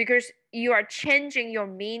because you are changing your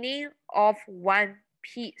meaning of one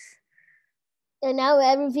piece. And now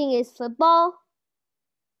everything is football?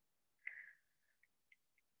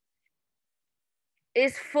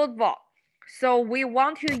 It's football. So we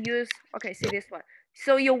want to use, okay, see this one.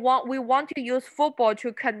 So we want to use football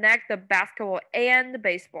to connect the basketball and the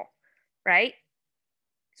baseball, right?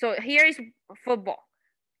 So here is football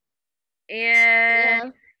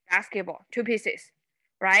and basketball, two pieces,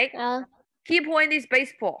 right? Key point is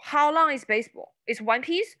baseball. How long is baseball? Is one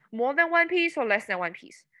piece, more than one piece, or less than one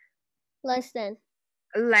piece? Less than.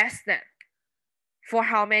 Less than. For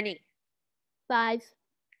how many? 5.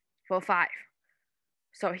 For 5.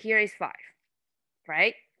 So here is 5,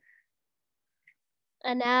 right?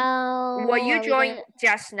 And now what you joined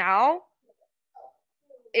just now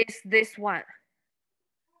is this one.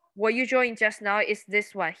 What you joined just now is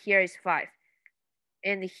this one. Here is 5.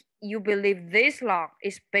 And you believe this long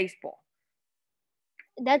is baseball.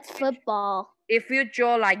 That's football. If you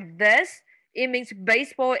draw like this, it means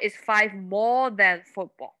baseball is 5 more than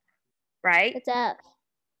football, right? What's that?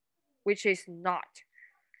 Which is not.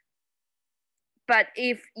 But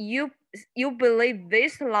if you believe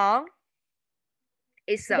this long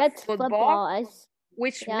is a That's football,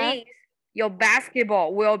 which means your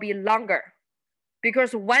basketball will be longer.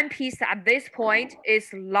 Because one piece at this point is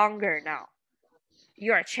longer now.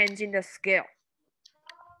 You are changing the scale.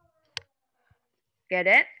 Get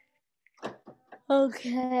it?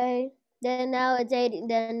 Okay. Then now it's 80.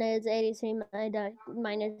 Then it's 83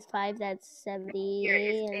 minus 5. That's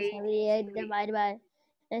 78. And 78 divided by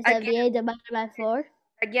 78 divided by 4.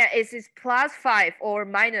 Again, it's plus 5 or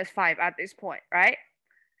minus 5 at this point, right?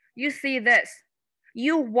 You see this.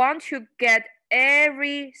 You want to get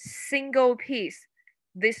every single piece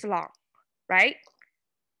this long, right?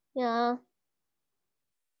 Yeah.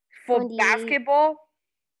 For basketball,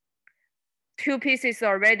 2 pieces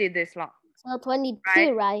already this long. So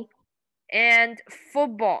 22, right? And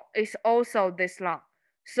football is also this long.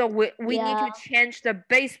 So we need to change the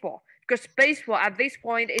baseball because baseball at this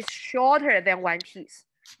point is shorter than one piece.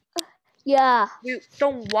 Yeah. We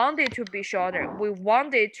don't want it to be shorter. We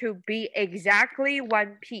want it to be exactly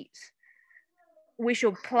one piece. We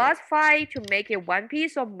should plus 5 to make it one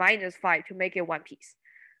piece or minus 5 to make it one piece.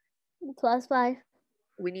 Plus 5.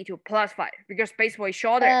 We need to plus 5 because baseball is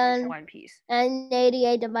shorter than one piece. And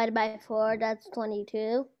 88 divided by 4, that's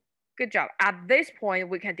 22. Good job. At this point,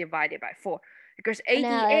 we can divide it by 4 because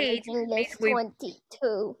 88 means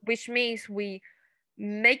 22. Which means we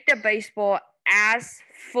make the baseball as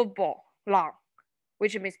football long,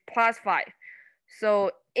 which means plus 5.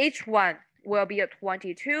 So each one will be a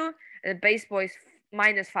 22 and baseball is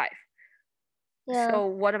minus 5. Yeah. So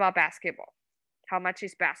what about basketball? How much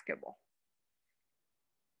is basketball?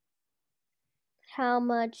 How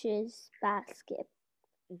much is basketball?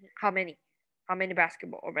 How many? How many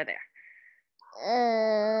basketball over there?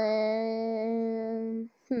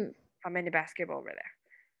 How many basketball over there?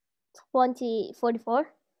 44.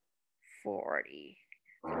 40.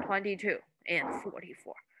 So 22 and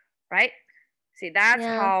 44, right? See, that's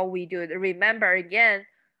how we do it. Remember again,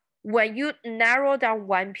 when you narrow down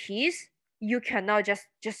one piece, you cannot just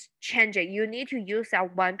change it. You need to use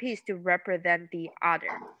that one piece to represent the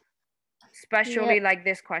other. Especially like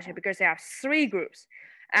this question, because they have 3 groups.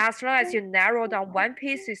 As long as you narrow down one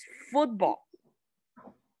piece is football,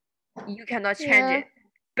 you cannot change it.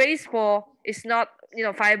 Baseball is not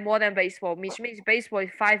 5 more than baseball, which means baseball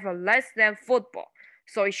is 5 or less than football.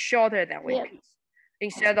 So it's shorter than one piece.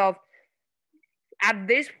 Instead of, at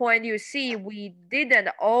this point, you see, we didn't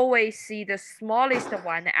always see the smallest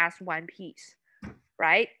one as one piece,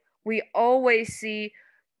 right? We always see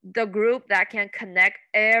the group that can connect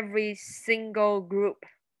every single group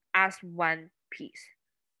as one piece.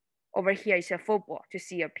 Over here is a football to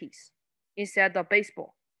see a piece. Instead of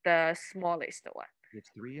baseball, the smallest one. It's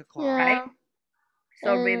 3 o'clock. Right?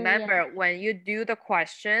 So remember, when you do the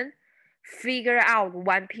question, figure out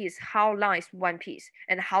one piece, how long is one piece,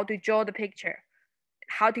 and how to draw the picture.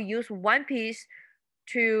 How to use one piece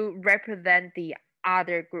to represent the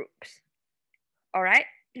other groups. All right?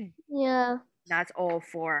 Yeah. That's all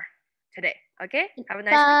for today. Okay? Have a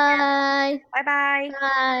nice weekend. Bye. Bye-bye.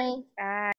 Bye. Bye.